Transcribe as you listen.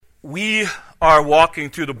We are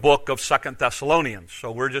walking through the book of 2 Thessalonians.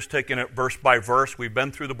 So we're just taking it verse by verse. We've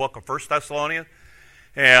been through the book of 1 Thessalonians.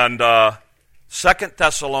 And 2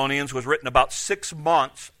 Thessalonians was written about 6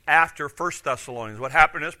 months after 1 Thessalonians. What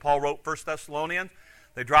happened is Paul wrote 1 Thessalonians.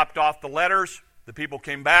 They dropped off the letters. The people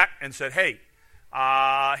came back and said, hey,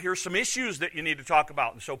 here's some issues that you need to talk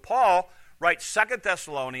about. And so Paul writes 2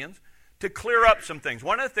 Thessalonians to clear up some things.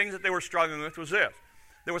 One of the things that they were struggling with was this.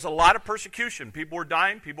 There was a lot of persecution. People were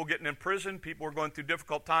dying, people getting in prison, people were going through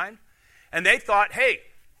difficult times. And they thought, hey,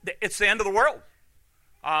 it's the end of the world.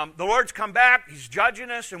 The Lord's come back, He's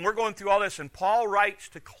judging us, and we're going through all this. And Paul writes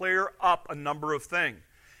to clear up a number of things.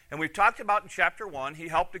 And we've talked about in chapter 1, he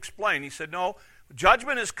helped explain. He said, no,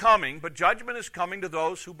 judgment is coming, but judgment is coming to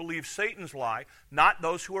those who believe Satan's lie, not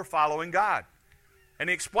those who are following God. And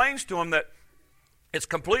he explains to them that it's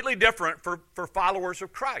completely different for followers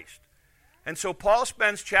of Christ. And so Paul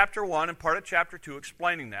spends chapter 1 and part of chapter 2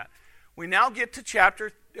 explaining that. We now get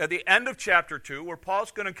to the end of chapter 2, where Paul's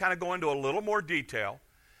going to kind of go into a little more detail.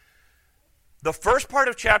 The first part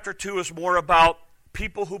of chapter 2 is more about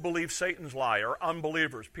people who believe Satan's lie, or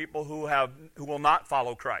unbelievers, people who will not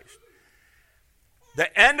follow Christ.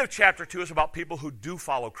 The end of chapter 2 is about people who do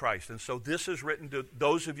follow Christ. And so this is written to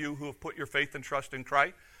those of you who have put your faith and trust in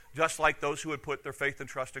Christ, just like those who had put their faith and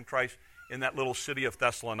trust in Christ in that little city of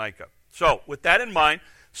Thessalonica. So, with that in mind,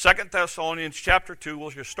 2 Thessalonians chapter 2, we'll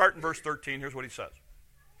just start in verse 13. Here's what he says.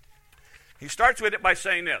 He starts with it by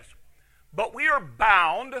saying this, but we are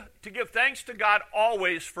bound to give thanks to God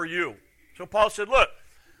always for you. So Paul said, look,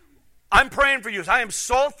 I'm praying for you. I am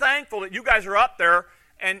so thankful that you guys are up there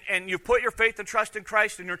and you've put your faith and trust in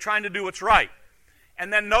Christ and you're trying to do what's right.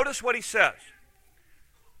 And then notice what he says.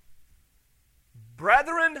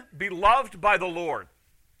 Brethren, beloved by the Lord.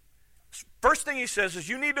 First thing he says is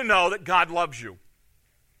you need to know that God loves you.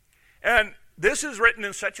 And this is written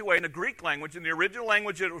in such a way in the Greek language, in the original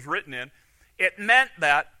language that it was written in, it meant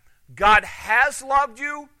that God has loved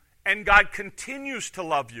you and God continues to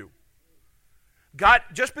love you. God,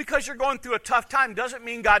 just because you're going through a tough time doesn't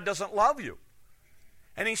mean God doesn't love you.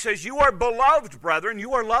 And he says, you are beloved, brethren,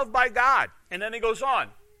 you are loved by God. And then he goes on.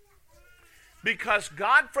 Because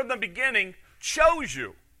God from the beginning chose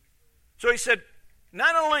you. So he said,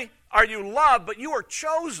 not only are you loved, but you are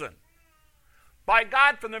chosen by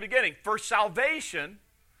God from the beginning for salvation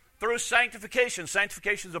through sanctification.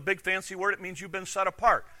 Sanctification is a big fancy word. It means you've been set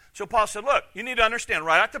apart. So Paul said, look, you need to understand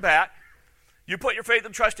right off the bat, you put your faith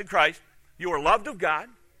and trust in Christ, you are loved of God,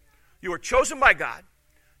 you are chosen by God,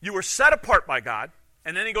 you were set apart by God,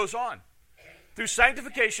 and then he goes on. Through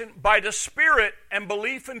sanctification, by the Spirit and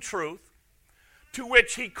belief in truth, to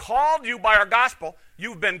which he called you by our gospel,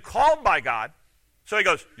 you've been called by God. So he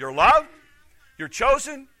goes, you're loved, you're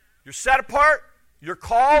chosen, you're set apart, you're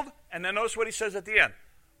called, and then notice what he says at the end.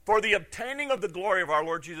 For the obtaining of the glory of our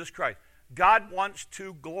Lord Jesus Christ. God wants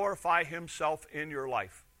to glorify himself in your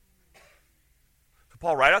life. So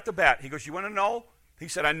Paul, right off the bat, he goes, you want to know? He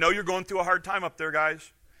said, I know you're going through a hard time up there,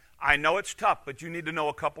 guys. I know it's tough, but you need to know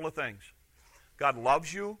a couple of things. God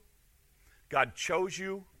loves you. God chose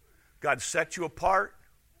you. God set you apart.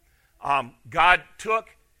 God took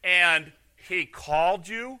and he called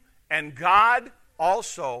you, and God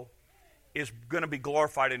also is going to be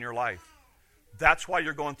glorified in your life. That's why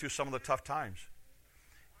you're going through some of the tough times.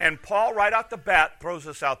 And Paul, right off the bat, throws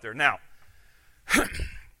this out there. Now,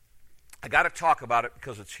 I got to talk about it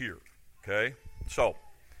because it's here, okay? So,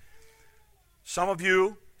 some of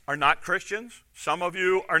you are not Christians. Some of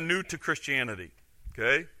you are new to Christianity,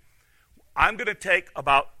 okay? I'm going to take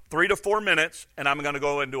about 3 to 4 minutes, and I'm going to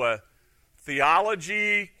go into a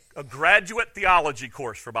graduate theology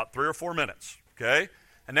course for about 3 or 4 minutes, okay?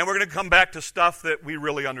 And then we're going to come back to stuff that we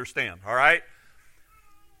really understand, all right?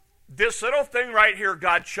 This little thing right here,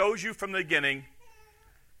 God chose you from the beginning,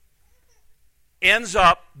 ends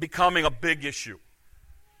up becoming a big issue,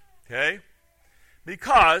 okay?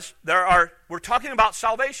 Because we're talking about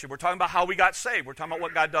salvation. We're talking about how we got saved. We're talking about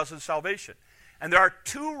what God does in salvation. And there are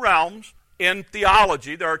 2 realms in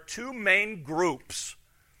theology. There are 2 main groups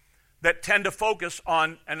that tend to focus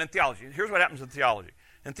on, and in theology. Here's what happens in theology.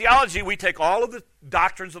 In theology, we take all of the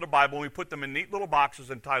doctrines of the Bible and we put them in neat little boxes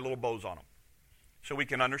and tie little bows on them so we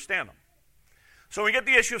can understand them. So when we get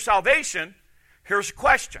the issue of salvation, here's a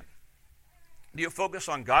question. Do you focus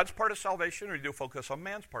on God's part of salvation or do you focus on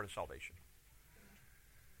man's part of salvation?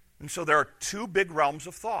 And so there are 2 big realms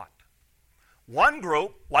of thought. One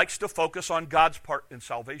group likes to focus on God's part in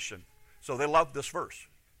salvation. So they love this verse.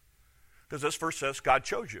 Because this verse says God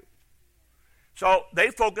chose you. So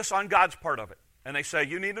they focus on God's part of it. And they say,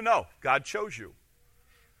 you need to know, God chose you.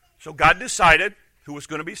 So God decided who was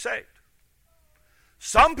going to be saved.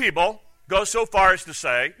 Some people go so far as to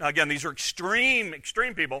say, now again, these are extreme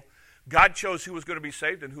people, God chose who was going to be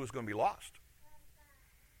saved and who was going to be lost.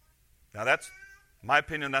 Now that's, in my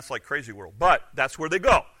opinion, that's like crazy world. But that's where they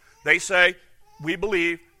go. They say, we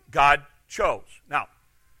believe God chose. Now,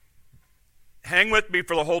 hang with me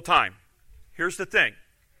for the whole time. Here's the thing.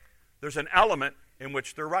 There's an element in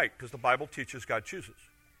which they're right, because the Bible teaches God chooses.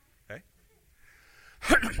 Okay?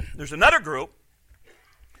 There's another group.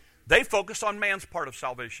 They focus on man's part of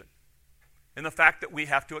salvation and the fact that we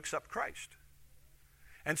have to accept Christ.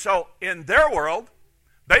 And so in their world,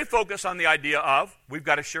 they focus on the idea of we've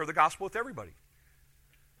got to share the gospel with everybody.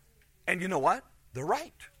 And you know what? They're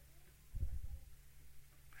right.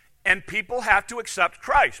 And people have to accept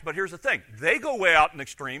Christ. But here's the thing. They go way out in the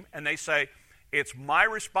extreme and they say, it's my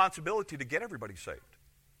responsibility to get everybody saved.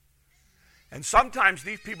 And sometimes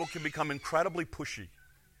these people can become incredibly pushy.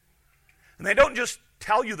 And they don't just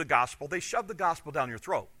tell you the gospel, they shove the gospel down your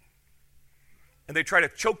throat. And they try to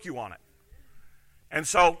choke you on it. And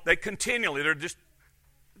so they continually, they're just,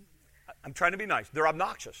 I'm trying to be nice, they're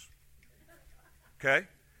obnoxious. Okay?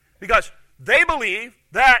 Because they believe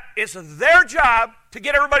that it's their job to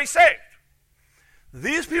get everybody saved.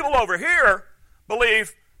 These people over here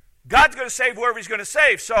believe God's going to save whoever he's going to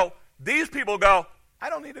save. So these people go, I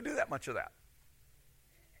don't need to do that much of that.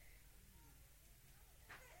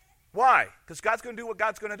 Why? Because God's going to do what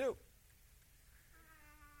God's going to do.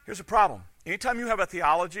 Here's the problem. Anytime you have a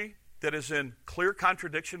theology that is in clear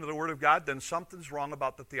contradiction to the Word of God, then something's wrong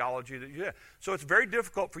about the theology that you have. So it's very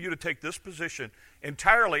difficult for you to take this position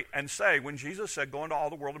entirely and say, when Jesus said, go into all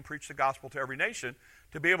the world and preach the gospel to every nation,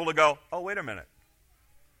 to be able to go, oh, wait a minute.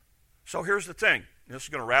 So here's the thing. This is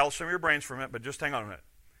going to rattle some of your brains for a minute, but just hang on a minute.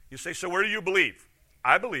 You say, so where do you believe?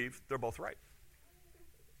 I believe they're both right.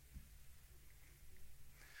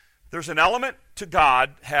 There's an element to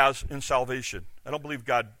God has in salvation. I don't believe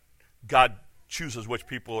God chooses which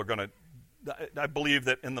people are going to. I believe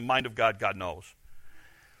that in the mind of God, God knows.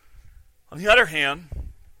 On the other hand,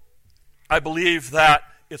 I believe that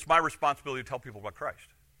it's my responsibility to tell people about Christ.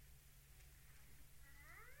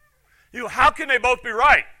 You know, how can they both be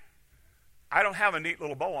right? I don't have a neat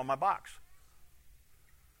little bow on my box.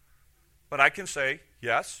 But I can say,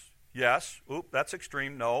 yes, oop, that's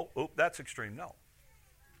extreme, no, oop, that's extreme, no.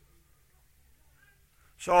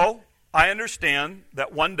 So, I understand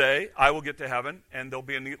that one day I will get to heaven and there'll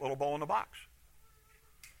be a neat little bow in the box.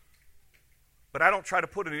 But I don't try to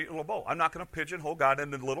put a neat little bow. I'm not going to pigeonhole God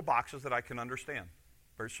into little boxes that I can understand,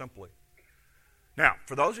 very simply. Now,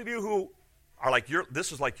 for those of you who are like,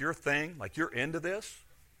 this is like your thing, like you're into this,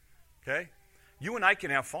 okay, you and I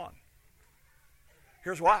can have fun.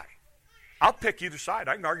 Here's why. I'll pick either side.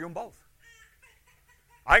 I can argue them both.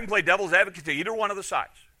 I can play devil's advocate to either one of the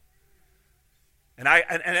sides. And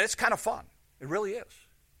it's kind of fun. It really is.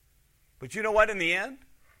 But you know what, in the end?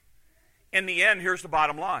 In the end, here's the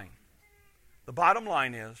bottom line. The bottom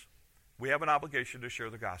line is we have an obligation to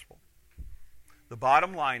share the gospel. The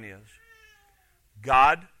bottom line is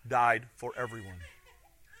God died for everyone.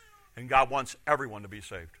 And God wants everyone to be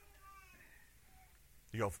saved.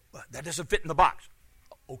 You go, that doesn't fit in the box.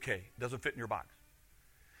 Okay, it doesn't fit in your box.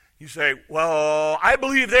 You say, well, I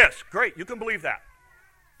believe this. Great, you can believe that.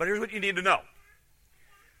 But here's what you need to know.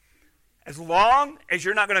 As long as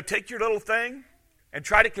you're not going to take your little thing and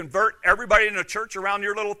try to convert everybody in the church around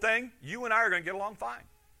your little thing, you and I are going to get along fine.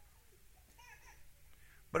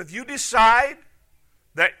 But if you decide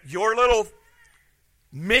that your little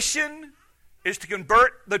mission is to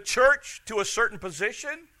convert the church to a certain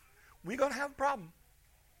position, we're going to have a problem.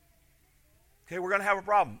 Okay, we're going to have a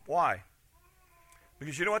problem. Why?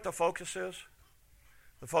 Because you know what the focus is?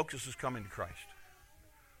 The focus is coming to Christ.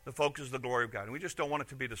 The focus is the glory of God. And we just don't want it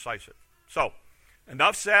to be decisive. So,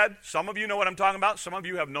 enough said. Some of you know what I'm talking about. Some of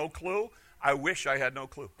you have no clue. I wish I had no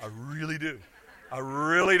clue. I really do. I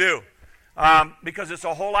really do. Because it's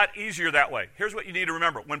a whole lot easier that way. Here's what you need to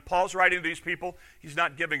remember. When Paul's writing to these people, he's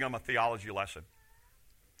not giving them a theology lesson.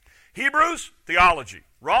 Hebrews, theology.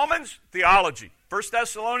 Romans, theology. 1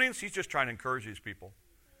 Thessalonians, he's just trying to encourage these people.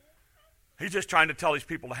 He's just trying to tell these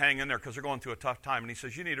people to hang in there because they're going through a tough time. And he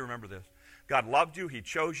says, you need to remember this. God loved you, he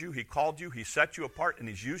chose you, he called you, he set you apart, and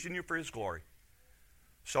he's using you for his glory.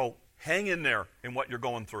 So hang in there in what you're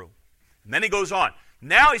going through. And then he goes on.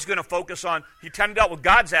 Now he's going to focus on, he kind of dealt with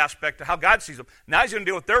God's aspect of how God sees them. Now he's going to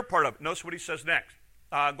deal with their part of it. Notice what he says next.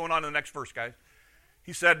 Going on to the next verse, guys.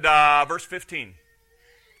 He said, verse 15.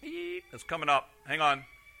 It's coming up. Hang on.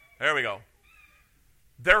 There we go.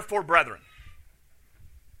 Therefore, brethren.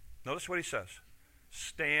 Notice what he says.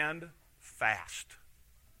 Stand fast.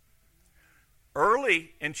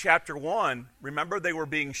 Early in chapter 1, remember they were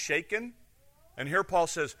being shaken And here Paul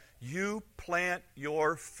says, you plant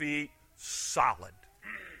your feet solid.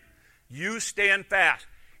 You stand fast.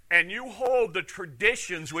 And you hold the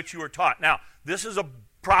traditions which you were taught. Now, this is a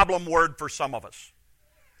problem word for some of us.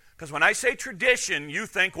 Because when I say tradition, you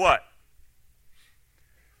think what?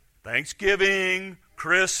 Thanksgiving,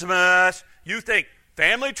 Christmas. You think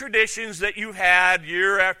family traditions that you've had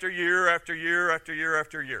year after year after year after year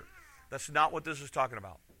after year. That's not what this is talking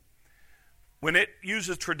about. When it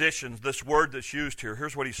uses traditions, this word that's used here,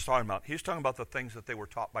 here's what he's talking about. He's talking about the things that they were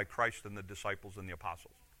taught by Christ and the disciples and the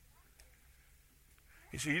apostles.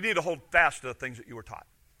 He said, you need to hold fast to the things that you were taught.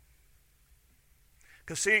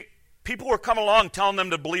 Because, see, people were coming along telling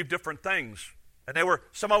them to believe different things. And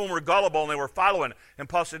some of them were gullible and they were following it. And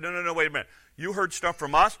Paul said, no, wait a minute. You heard stuff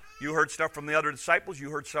from us. You heard stuff from the other disciples. You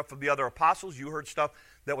heard stuff from the other apostles. You heard stuff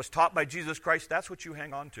that was taught by Jesus Christ. That's what you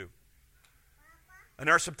hang on to. And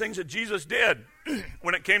there are some things that Jesus did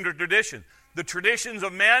when it came to tradition. The traditions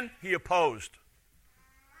of men, he opposed.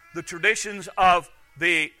 The traditions of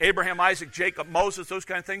the Abraham, Isaac, Jacob, Moses, those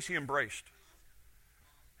kind of things, he embraced.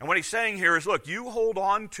 And what he's saying here is, look, you hold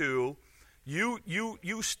on to, you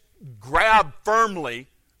grab firmly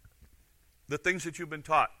the things that you've been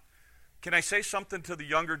taught. Can I say something to the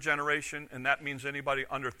younger generation, and that means anybody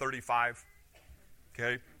under 35?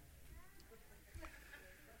 Okay?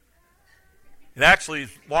 It actually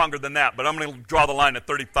is longer than that, but I'm going to draw the line at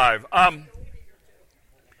 35.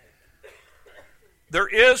 There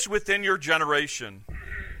is within your generation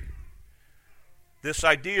this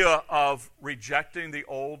idea of rejecting the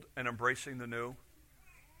old and embracing the new.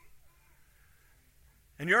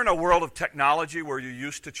 And you're in a world of technology where you're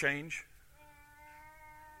used to change.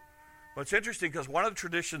 But it's interesting because one of the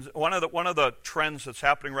traditions, one of the trends that's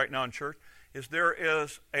happening right now in church is there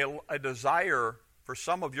is a desire for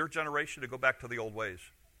some of your generation to go back to the old ways.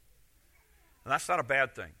 And that's not a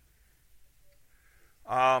bad thing.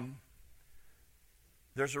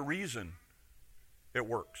 There's a reason it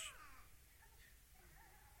works.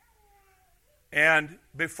 And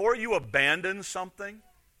before you abandon something,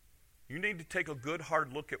 you need to take a good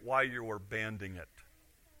hard look at why you're abandoning it.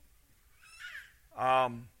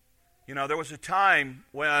 There was a time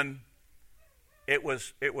when it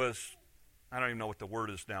was I don't even know what the word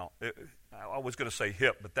is now. I was going to say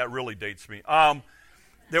hip, but that really dates me.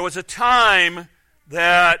 There was a time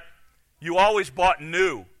that you always bought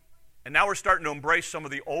new, and now we're starting to embrace some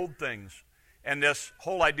of the old things and this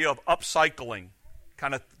whole idea of upcycling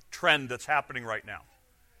kind of trend that's happening right now.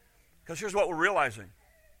 Because here's what we're realizing.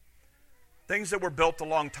 Things that were built a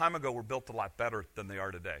long time ago were built a lot better than they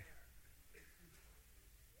are today.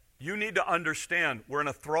 You need to understand we're in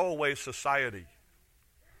a throwaway society.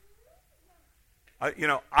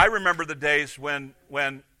 I remember the days when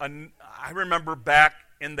I remember back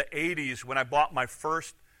in the 80s when I bought my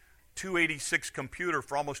first 286 computer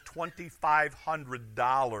for almost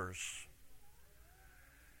 $2,500.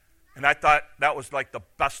 And I thought that was like the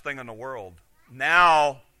best thing in the world.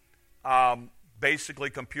 Now,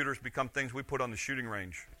 basically computers become things we put on the shooting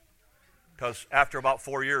range. Because after about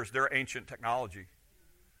 4 years, they're ancient technology.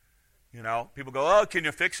 People go, oh, can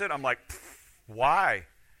you fix it? I'm like, why?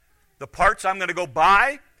 The parts I'm going to go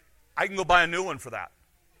buy, I can go buy a new one for that.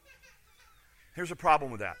 Here's a problem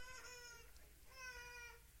with that.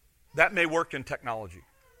 That may work in technology.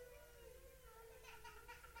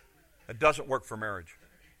 It doesn't work for marriage.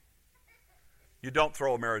 You don't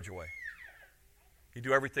throw a marriage away. You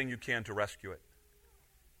do everything you can to rescue it.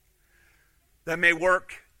 That may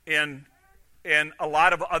work in a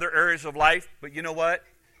lot of other areas of life, but you know what?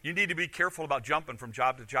 You need to be careful about jumping from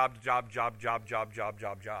job to job to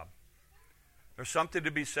job. There's something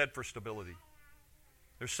to be said for stability.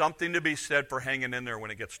 There's something to be said for hanging in there when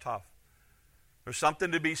it gets tough. There's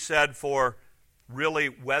something to be said for really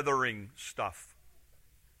weathering stuff.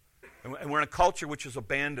 And we're in a culture which has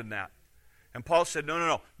abandoned that. And Paul said,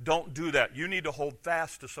 no, don't do that. You need to hold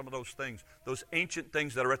fast to some of those things, those ancient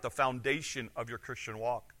things that are at the foundation of your Christian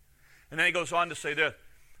walk. And then he goes on to say this,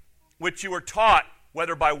 which you were taught,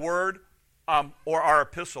 whether by word or our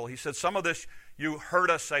epistle. He said, some of this you heard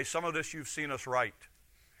us say, some of this you've seen us write.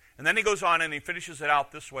 And then he goes on and he finishes it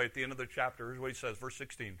out this way at the end of the chapter. Here's what he says, verse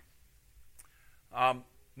 16.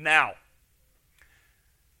 Now,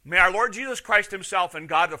 may our Lord Jesus Christ himself and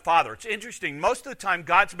God the Father. It's interesting. Most of the time,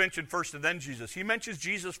 God's mentioned first and then Jesus. He mentions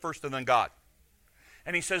Jesus first and then God.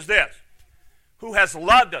 And he says this, who has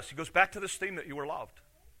loved us. He goes back to this theme that you were loved.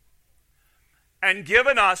 And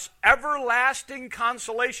given us everlasting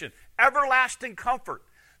consolation, everlasting comfort.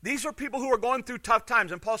 These are people who are going through tough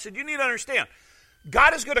times. And Paul said, you need to understand,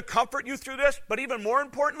 God is going to comfort you through this, but even more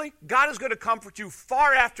importantly, God is going to comfort you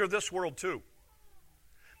far after this world too.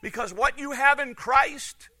 Because what you have in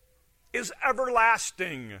Christ is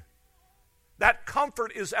everlasting. That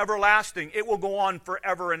comfort is everlasting. It will go on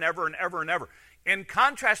forever and ever and ever and ever. In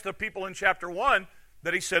contrast to the people in chapter 1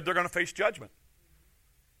 that he said they're going to face judgment.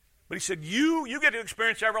 But he said, you get to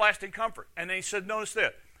experience everlasting comfort. And then he said, notice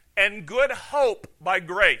this, and good hope by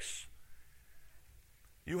grace.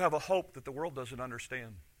 You have a hope that the world doesn't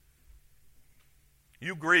understand.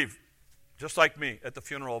 You grieve, just like me, at the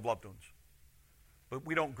funeral of loved ones. But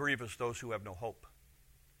we don't grieve as those who have no hope.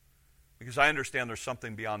 Because I understand there's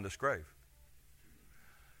something beyond this grave.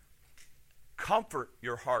 Comfort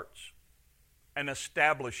your hearts and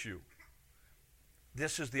establish you.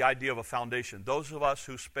 This is the idea of a foundation. Those of us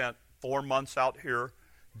who spent 4 months out here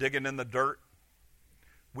digging in the dirt,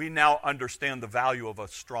 we now understand the value of a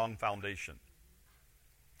strong foundation.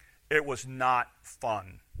 It was not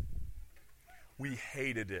fun. We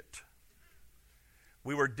hated it.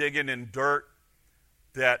 We were digging in dirt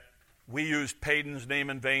that we used Payton's name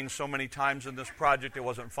in vain so many times in this project it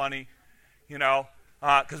wasn't funny,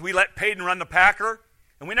 because we let Payton run the packer,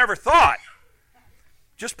 and we never thought,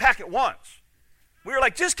 just pack it once. We were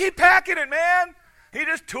like, just keep packing it, man. He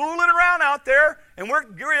just tooling around out there, and we're,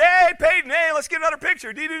 hey, Payton, hey, let's get another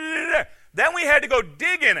picture. Then we had to go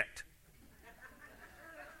dig in it.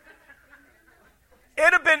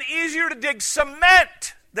 It'd have been easier to dig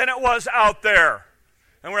cement than it was out there.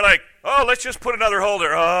 And we're like, oh, let's just put another hole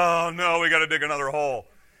there. Oh, no, we got to dig another hole.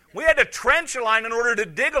 We had to trench a line in order to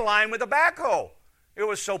dig a line with a backhoe. It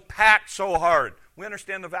was so packed so hard. We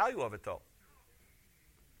understand the value of it, though.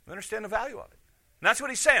 We understand the value of it. And that's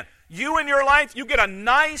what he's saying. You in your life, you get a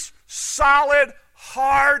nice, solid,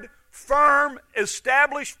 hard, firm,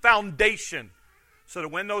 established foundation so that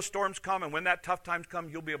when those storms come and when that tough times come,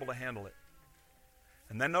 you'll be able to handle it.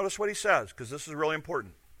 And then notice what he says, because this is really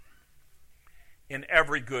important. In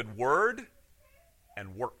every good word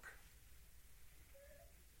and work.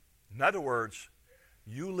 In other words,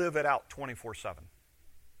 you live it out 24/7.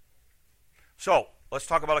 So, let's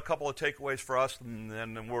talk about a couple of takeaways for us, and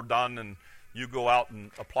then we're done, and you go out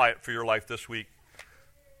and apply it for your life this week.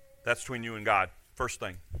 That's between you and God. First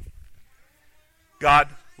thing. God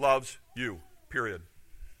loves you, period.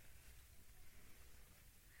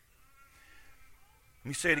 Let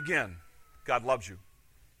me say it again. God loves you.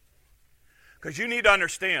 Because you need to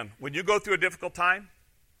understand, when you go through a difficult time,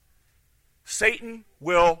 Satan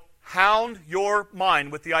will hound your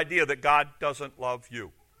mind with the idea that God doesn't love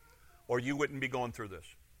you, or you wouldn't be going through this.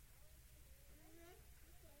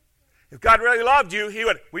 If God really loved you, he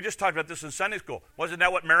would. We just talked about this in Sunday school. Wasn't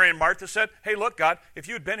that what Mary and Martha said? Hey, look, God, if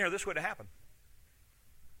you had been here, this wouldn't have happened.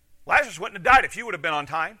 Lazarus wouldn't have died if you would have been on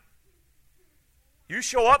time. You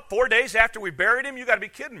show up 4 days after we buried him, you got to be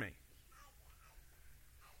kidding me.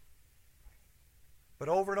 But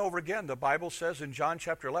over and over again, the Bible says in John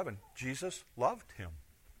chapter 11, Jesus loved him.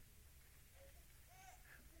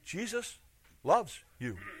 Jesus loves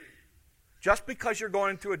you. Just because you're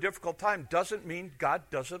going through a difficult time doesn't mean God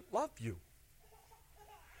doesn't love you.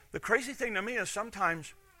 The crazy thing to me is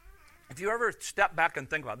sometimes, if you ever step back and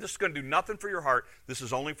think about it, this is going to do nothing for your heart, this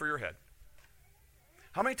is only for your head.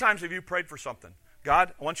 How many times have you prayed for something?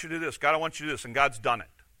 God, I want you to do this. God, I want you to do this. And God's done it.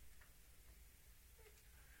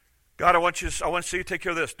 God, I want to see you take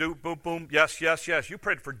care of this. Do, boom, boom. Yes, yes, yes. You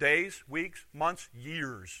prayed for days, weeks, months,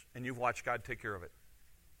 years, and you've watched God take care of it.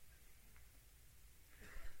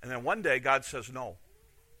 And then one day, God says no.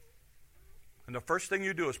 And the first thing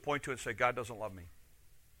you do is point to it and say, God doesn't love me.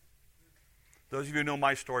 Those of you who know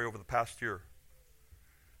my story over the past year,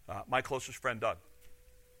 my closest friend, Doug.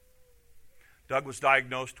 Doug was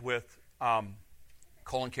diagnosed with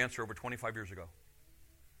colon cancer over 25 years ago.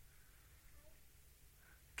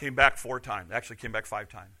 Came back 4 times. Actually came back 5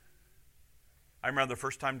 times. I remember the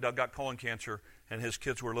first time Doug got colon cancer, and his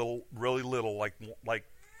kids were really little, like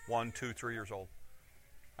 1, 2, 3 years old.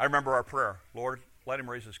 I remember our prayer, Lord, let him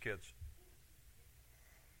raise his kids.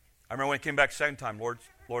 I remember when he came back 2nd time, Lord,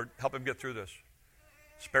 help him get through this.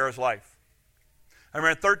 Spare his life. I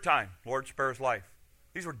remember the 3rd time, Lord, spare his life.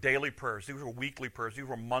 These were daily prayers. These were weekly prayers. These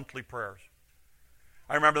were monthly prayers.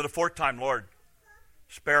 I remember the 4th time, Lord,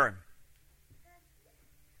 spare him.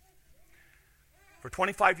 For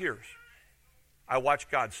 25 years, I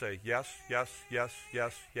watched God say, yes, yes, yes,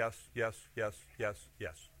 yes, yes, yes, yes, yes,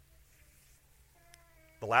 yes.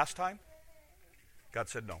 The last time, God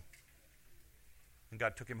said no. And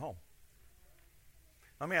God took him home.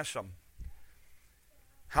 Let me ask you something.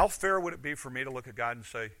 How fair would it be for me to look at God and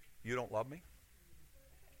say, you don't love me?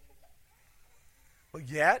 Well,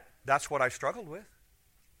 yet, that's what I struggled with.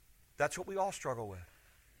 That's what we all struggle with.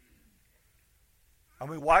 And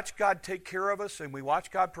we watch God take care of us, and we watch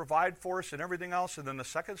God provide for us and everything else, and then the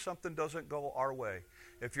second something doesn't go our way.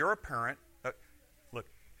 If you're a parent, look,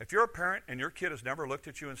 if you're a parent and your kid has never looked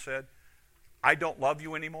at you and said, I don't love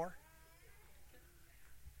you anymore.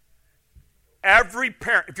 Every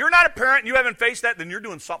parent, if you're not a parent and you haven't faced that, then you're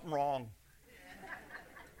doing something wrong.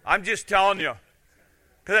 I'm just telling you.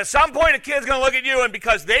 Because at some point a kid's going to look at you, and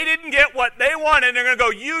because they didn't get what they wanted, they're going to go,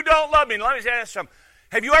 you don't love me. And let me say something.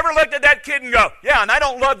 Have you ever looked at that kid and go, yeah, and I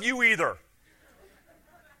don't love you either?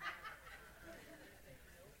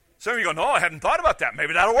 Some of you go, no, I haven't thought about that.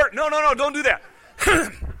 Maybe that'll work. No, don't do that.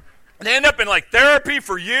 They end up in like therapy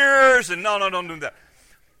for years, and no, don't do that.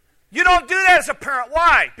 You don't do that as a parent.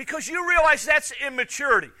 Why? Because you realize that's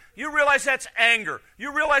immaturity. You realize that's anger.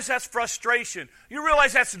 You realize that's frustration. You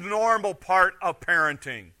realize that's a normal part of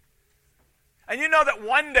parenting. And you know that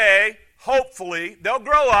one day, hopefully, they'll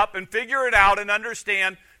grow up and figure it out and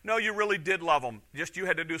understand, no, you really did love them. Just you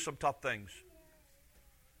had to do some tough things.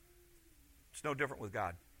 It's no different with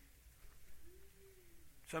God.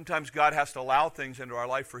 Sometimes God has to allow things into our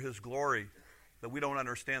life for His glory that we don't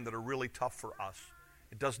understand that are really tough for us.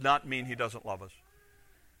 It does not mean He doesn't love us.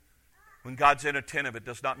 When God's inattentive, it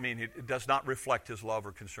does not mean it does not reflect His love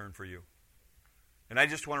or concern for you. And I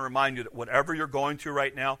just want to remind you that whatever you're going through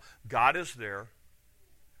right now, God is there.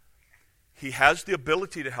 He has the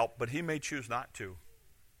ability to help, but He may choose not to.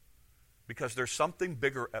 Because there's something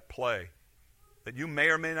bigger at play that you may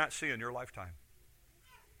or may not see in your lifetime.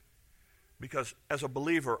 Because as a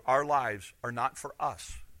believer, our lives are not for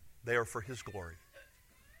us. They are for His glory.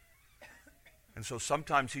 And so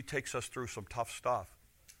sometimes He takes us through some tough stuff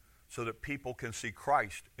so that people can see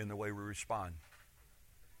Christ in the way we respond.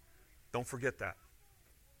 Don't forget that.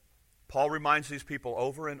 Paul reminds these people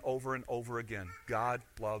over and over and over again, God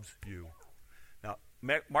loves you. Now,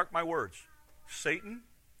 mark my words. Satan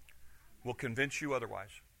will convince you otherwise.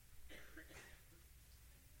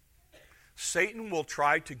 Satan will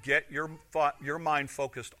try to get your mind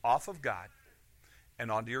focused off of God and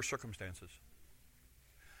onto your circumstances.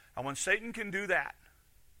 And when Satan can do that,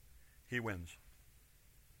 he wins.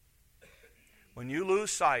 When you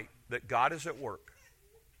lose sight that God is at work,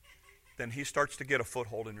 then he starts to get a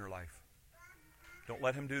foothold in your life. Don't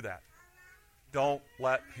let him do that. Don't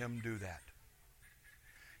let him do that.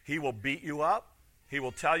 He will beat you up. He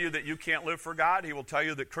will tell you that you can't live for God. He will tell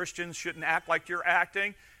you that Christians shouldn't act like you're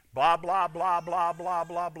acting. Blah, blah, blah, blah, blah,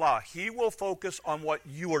 blah, blah. He will focus on what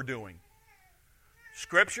you are doing.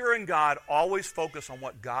 Scripture and God always focus on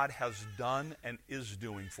what God has done and is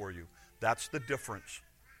doing for you. That's the difference.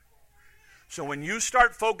 So when you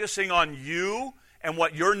start focusing on you and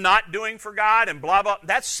what you're not doing for God and blah, blah,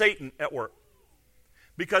 that's Satan at work.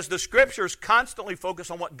 Because the Scriptures constantly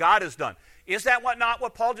focus on what God has done. Is that not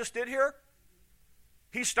what Paul just did here?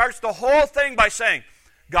 He starts the whole thing by saying,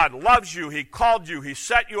 God loves you, He called you, He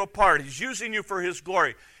set you apart, He's using you for His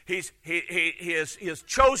glory. He has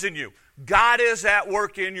chosen you. God is at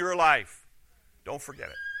work in your life. Don't forget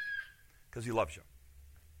it. Because He loves you.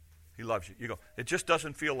 He loves you. You go, it just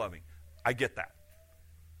doesn't feel loving. I get that.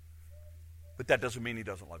 But that doesn't mean He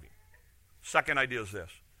doesn't love you. Second idea is this.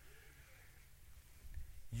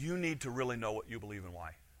 You need to really know what you believe and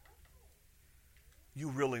why. You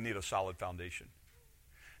really need a solid foundation.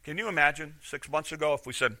 Can you imagine 6 months ago if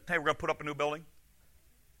we said, hey, we're going to put up a new building?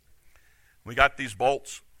 We got these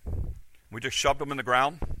bolts. We just shoved them in the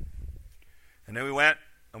ground. And then we went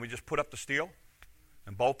and we just put up the steel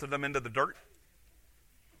and bolted them into the dirt.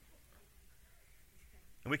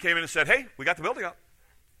 And we came in and said, hey, we got the building up.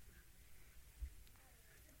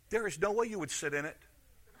 There is no way you would sit in it.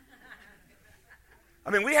 I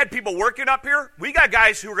mean, we had people working up here. We got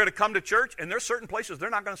guys who were going to come to church, and there's certain places they're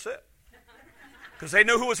not going to sit. Because they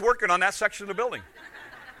knew who was working on that section of the building.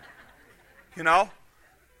 You know?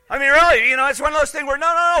 I mean, really, it's one of those things where,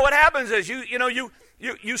 no, what happens is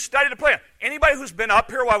you study the plan. Anybody who's been up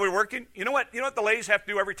here while we're working, you know what the ladies have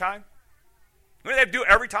to do every time? You know what they have to do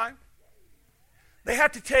every time? They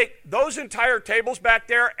have to take those entire tables back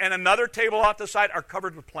there, and another table off the side are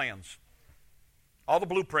covered with plans. All the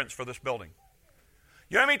blueprints for this building.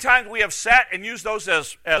 You know how many times we have sat and used those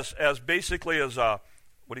as basically as,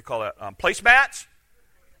 placemats?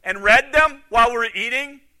 And read them while we're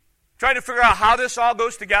eating, trying to figure out how this all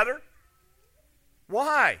goes together?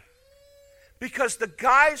 Why? Because the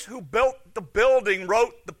guys who built the building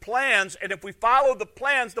wrote the plans, and if we follow the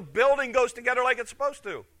plans, the building goes together like it's supposed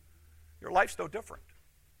to. Your life's no different.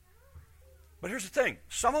 But here's the thing.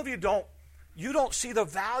 Some of you don't see the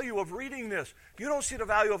value of reading this. You don't see the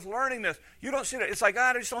value of learning this. You don't see that. It's like,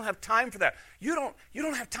 I just don't have time for that. You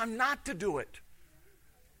don't have time not to do it.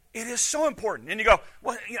 It is so important. And you go,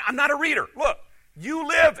 well, I'm not a reader. Look, You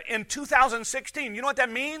live in 2016. You know what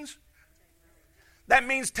that means? That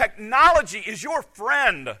means technology is your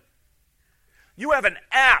friend. You have an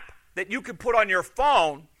app that you can put on your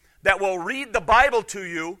phone that will read the Bible to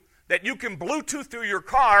you, that you can Bluetooth through your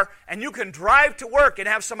car, and you can drive to work and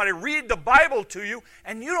have somebody read the Bible to you,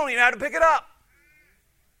 and you don't even have to pick it up.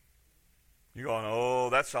 You're going, oh,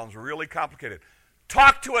 that sounds really complicated.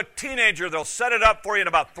 Talk to a teenager. They'll set it up for you in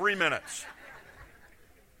about 3 minutes.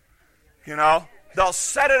 You know, they'll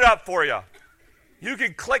set it up for you. You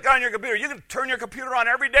can click on your computer. You can turn your computer on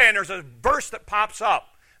every day, and there's a verse that pops up.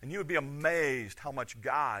 And you would be amazed how much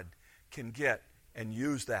God can get and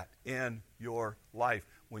use that in your life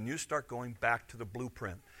when you start going back to the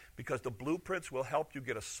blueprint. Because the blueprints will help you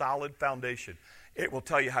get a solid foundation. It will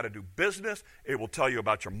tell you how to do business. It will tell you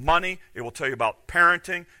about your money. It will tell you about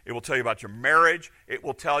parenting. It will tell you about your marriage. It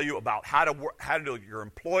will tell you about how to do your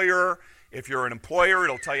employer. If you're an employer,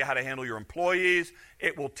 it'll tell you how to handle your employees.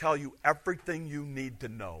 It will tell you everything you need to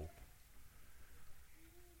know.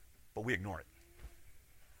 But we ignore it.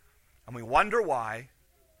 And we wonder why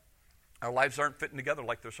our lives aren't fitting together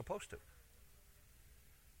like they're supposed to.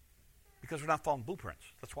 Because we're not following blueprints.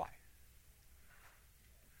 That's why.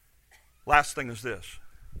 Last thing is this.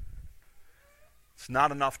 It's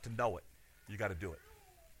not enough to know it. You got to do it.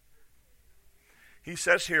 He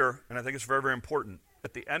says here, and I think it's very, very important,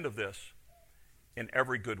 at the end of this, in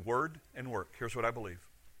every good word and work. Here's what I believe.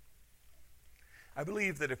 I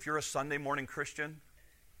believe that if you're a Sunday morning Christian,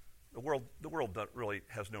 the world really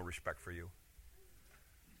has no respect for you.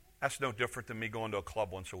 That's no different than me going to a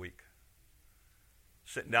club once a week,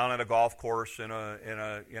 sitting down at a golf course in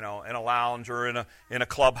a lounge or in a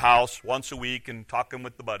clubhouse once a week and talking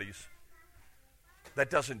with the buddies. That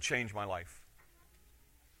doesn't change my life.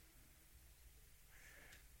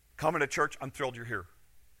 Coming to church, I'm thrilled you're here.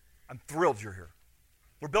 I'm thrilled you're here.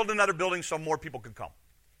 We're building another building so more people can come.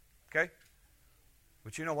 Okay?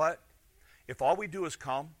 But you know what? If all we do is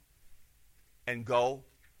come and go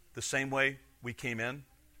the same way we came in,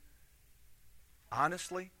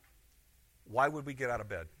 honestly, why would we get out of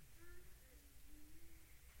bed?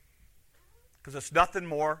 Because it's nothing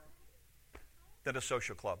more than a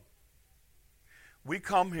social club. We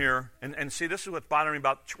come here, and see, this is what's bothering me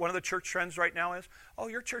about one of the church trends right now is, oh,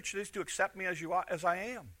 your church needs to accept me as I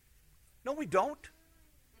am. No, we don't.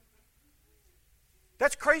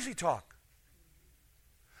 That's crazy talk.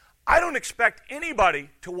 I don't expect anybody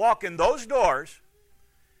to walk in those doors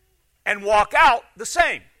and walk out the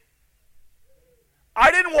same. I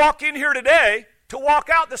didn't walk in here today to walk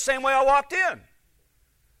out the same way I walked in.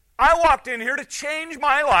 I walked in here to change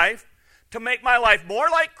my life, to make my life more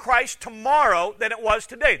like Christ tomorrow than it was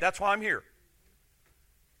today. That's why I'm here.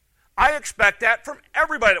 I expect that from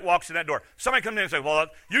everybody that walks in that door. Somebody comes in and says, well,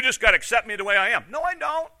 you just got to accept me the way I am. No, I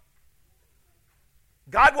don't.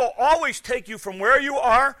 God will always take you from where you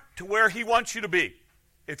are to where He wants you to be,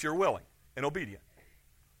 if you're willing and obedient.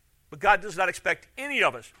 But God does not expect any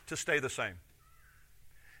of us to stay the same.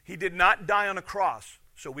 He did not die on a cross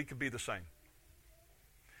so we could be the same.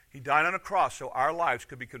 He died on a cross so our lives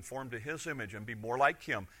could be conformed to His image and be more like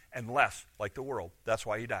Him and less like the world. That's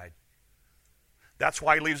why He died. That's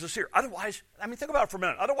why He leaves us here. Otherwise, think about it for a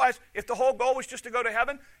minute. Otherwise, if the whole goal was just to go to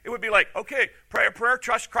heaven, it would be like, okay, pray a prayer,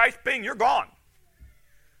 trust Christ, bing, you're gone.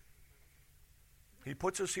 He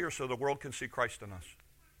puts us here so the world can see Christ in us.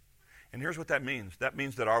 And here's what that means. That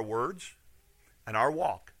means that our words and our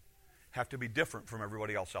walk have to be different from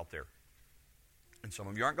everybody else out there. And some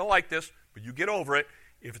of you aren't going to like this, but you get over it.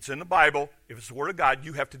 If it's in the Bible, if it's the Word of God,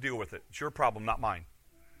 you have to deal with it. It's your problem, not mine.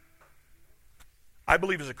 I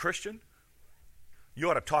believe as a Christian,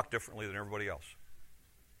 you ought to talk differently than everybody else.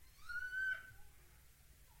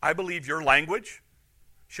 I believe your language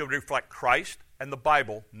should reflect Christ and the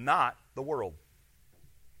Bible, not the world.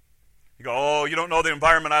 You go, oh, you don't know the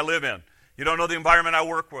environment I live in. You don't know the environment I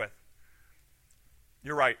work with.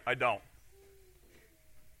 You're right, I don't.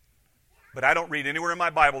 But I don't read anywhere in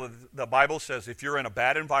my Bible that the Bible says if you're in a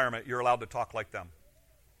bad environment, you're allowed to talk like them.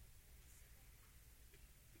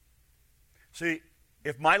 See,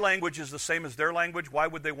 if my language is the same as their language, why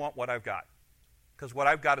would they want what I've got? Because what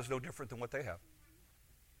I've got is no different than what they have.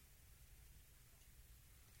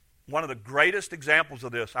 One of the greatest examples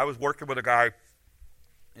of this, I was working with a guy,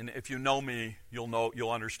 and if you know me, you'll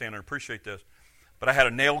understand and appreciate this. But I had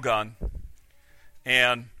a nail gun,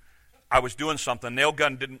 and I was doing something. Nail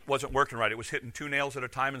gun wasn't working right. It was hitting 2 nails at a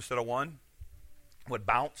time instead of 1. It would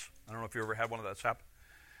bounce. I don't know if you ever had one of those happen.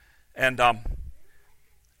 And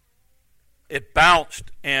it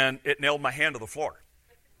bounced, and it nailed my hand to the floor.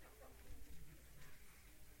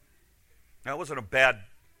 Now, it wasn't a bad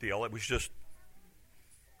deal. It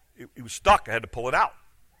it was stuck. I had to pull it out.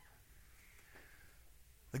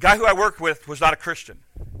 The guy who I worked with was not a Christian.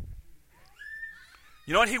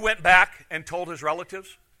 You know what he went back and told his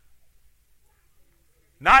relatives?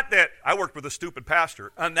 Not that I worked with a stupid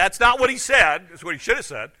pastor, and that's not what he said. That's what he should have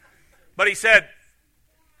said. But he said,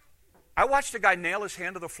 I watched a guy nail his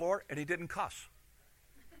hand to the floor, and he didn't cuss.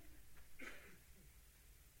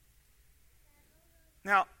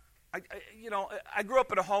 Now, I grew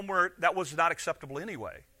up in a home where that was not acceptable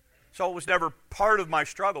anyway. So it was never part of my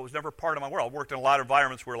struggle. It was never part of my world. I worked in a lot of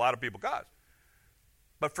environments where a lot of people cuss.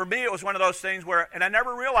 But for me, it was one of those things where, and I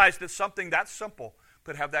never realized that something that simple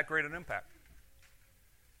could have that great an impact.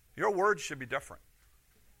 Your words should be different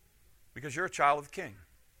because you're a child of the King,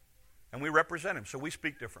 and we represent him, so we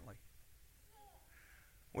speak differently.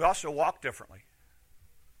 We also walk differently.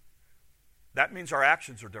 That means our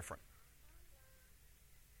actions are different.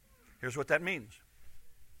 Here's what that means.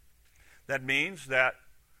 That means that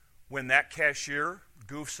when that cashier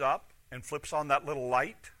goofs up and flips on that little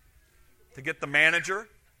light to get the manager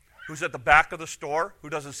who's at the back of the store who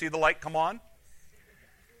doesn't see the light come on,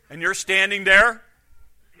 and you're standing there,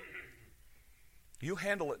 you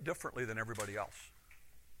handle it differently than everybody else.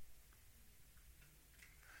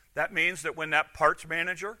 That means that when that parts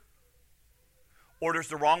manager orders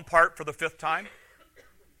the wrong part for the 5th time,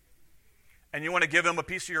 and you want to give him a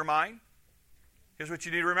piece of your mind, here's what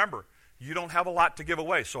you need to remember. You don't have a lot to give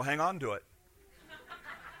away, so hang on to it.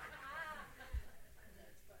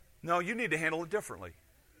 No, you need to handle it differently.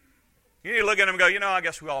 You need to look at him and go, I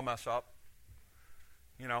guess we all mess up.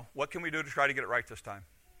 What can we do to try to get it right this time?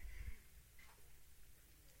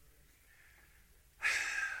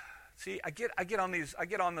 See, I get on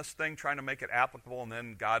this thing trying to make it applicable, and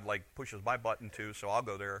then God pushes my button too, so I'll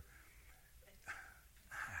go there.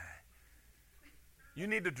 You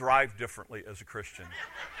need to drive differently as a Christian.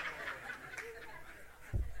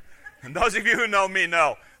 And those of you who know me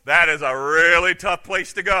know that is a really tough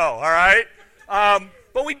place to go, all right?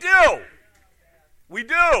 But we do. We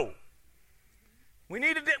do. We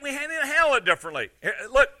need to handle it differently.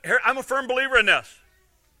 Look, I'm a firm believer in this.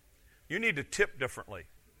 You need to tip differently.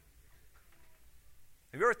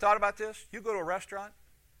 Have you ever thought about this? You go to a restaurant,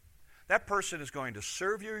 that person is going to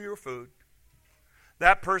serve you your food.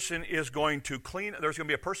 That person is going to clean. There's going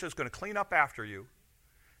to be a person that's going to clean up after you.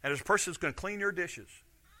 And there's a person that's going to clean your dishes.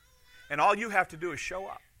 And all you have to do is show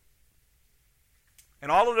up.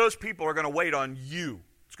 And all of those people are going to wait on you.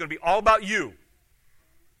 It's going to be all about you.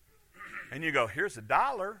 And you go, here's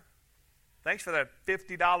 $1. Thanks for that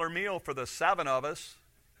 $50 meal for the 7 of us.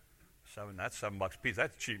 That's $7 a piece.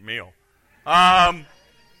 That's a cheap meal. That's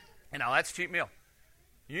a cheap meal.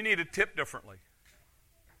 You need to tip differently.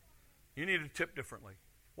 You need to tip differently.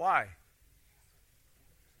 Why?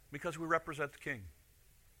 Because we represent the King.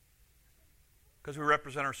 Because we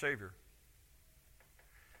represent our Savior.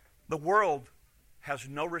 The world has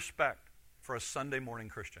no respect for a Sunday morning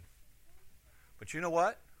Christian. But you know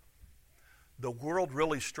what? The world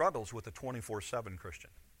really struggles with a 24/7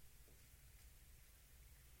 Christian.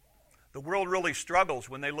 The world really struggles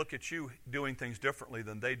when they look at you doing things differently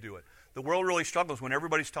than they do it. The world really struggles when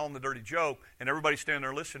everybody's telling the dirty joke and everybody's standing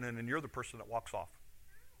there listening and you're the person that walks off.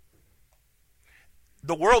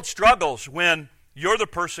 The world struggles when you're the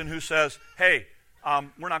person who says, hey,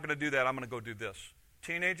 we're not going to do that. I'm going to go do this.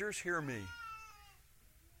 Teenagers, hear me.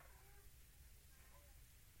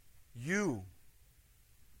 You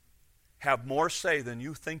have more say than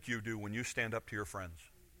you think you do when you stand up to your friends.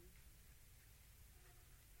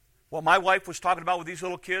 What my wife was talking about with these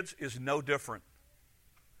little kids is no different.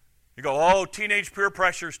 You go, oh, teenage peer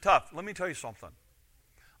pressure is tough. Let me tell you something.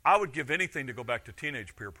 I would give anything to go back to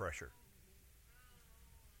teenage peer pressure.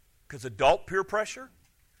 Because adult peer pressure,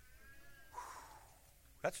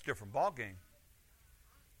 that's a different ballgame.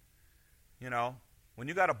 When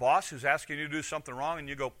you got a boss who's asking you to do something wrong and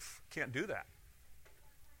you go, can't do that.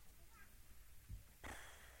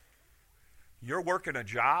 You're working a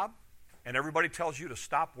job and everybody tells you to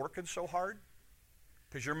stop working so hard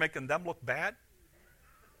because you're making them look bad.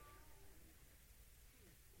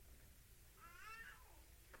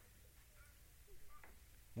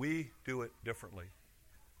 We do it differently.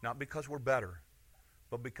 Not because we're better,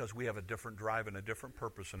 but because we have a different drive and a different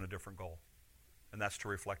purpose and a different goal. And that's to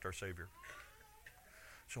reflect our Savior.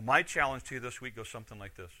 So my challenge to you this week goes something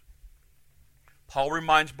like this. Paul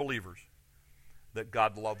reminds believers that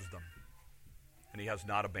God loves them and he has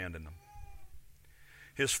not abandoned them.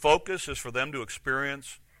 His focus is for them to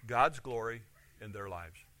experience God's glory in their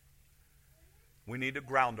lives. We need to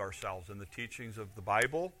ground ourselves in the teachings of the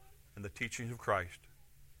Bible and the teachings of Christ.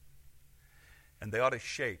 And they ought to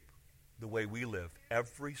shape the way we live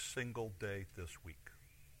every single day this week.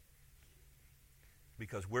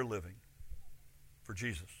 because we're living for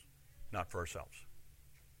Jesus, not for ourselves.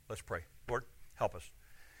 Let's pray. Lord, help us.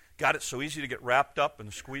 God, it's so easy to get wrapped up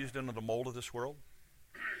and squeezed into the mold of this world.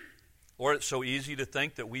 Lord, it's so easy to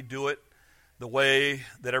think that we do it the way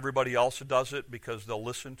that everybody else does it because they'll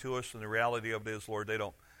listen to us, and the reality of it is, Lord, they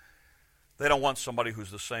don't want somebody who's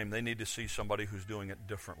the same. They need to see somebody who's doing it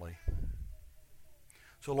differently.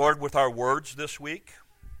 So, Lord, with our words this week,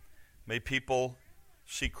 may people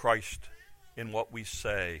see Christ in what we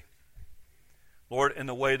say. Lord, in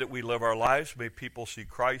the way that we live our lives, may people see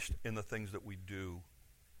Christ in the things that we do.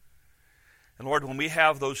 And Lord, when we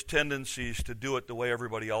have those tendencies to do it the way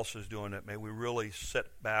everybody else is doing it, may we really sit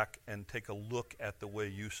back and take a look at the way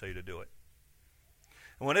you say to do it.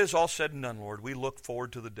 And when it is all said and done, Lord, we look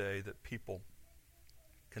forward to the day that people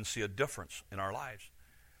can see a difference in our lives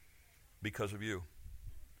because of you.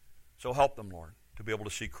 So help them, Lord, to be able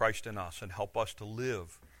to see Christ in us and help us to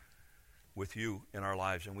live with you in our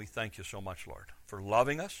lives. And we thank you so much, Lord, for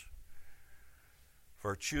loving us,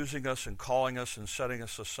 for choosing us and calling us and setting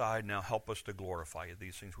us aside. Now help us to glorify you.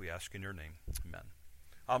 These things we ask in your name.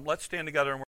 Amen. Let's stand together and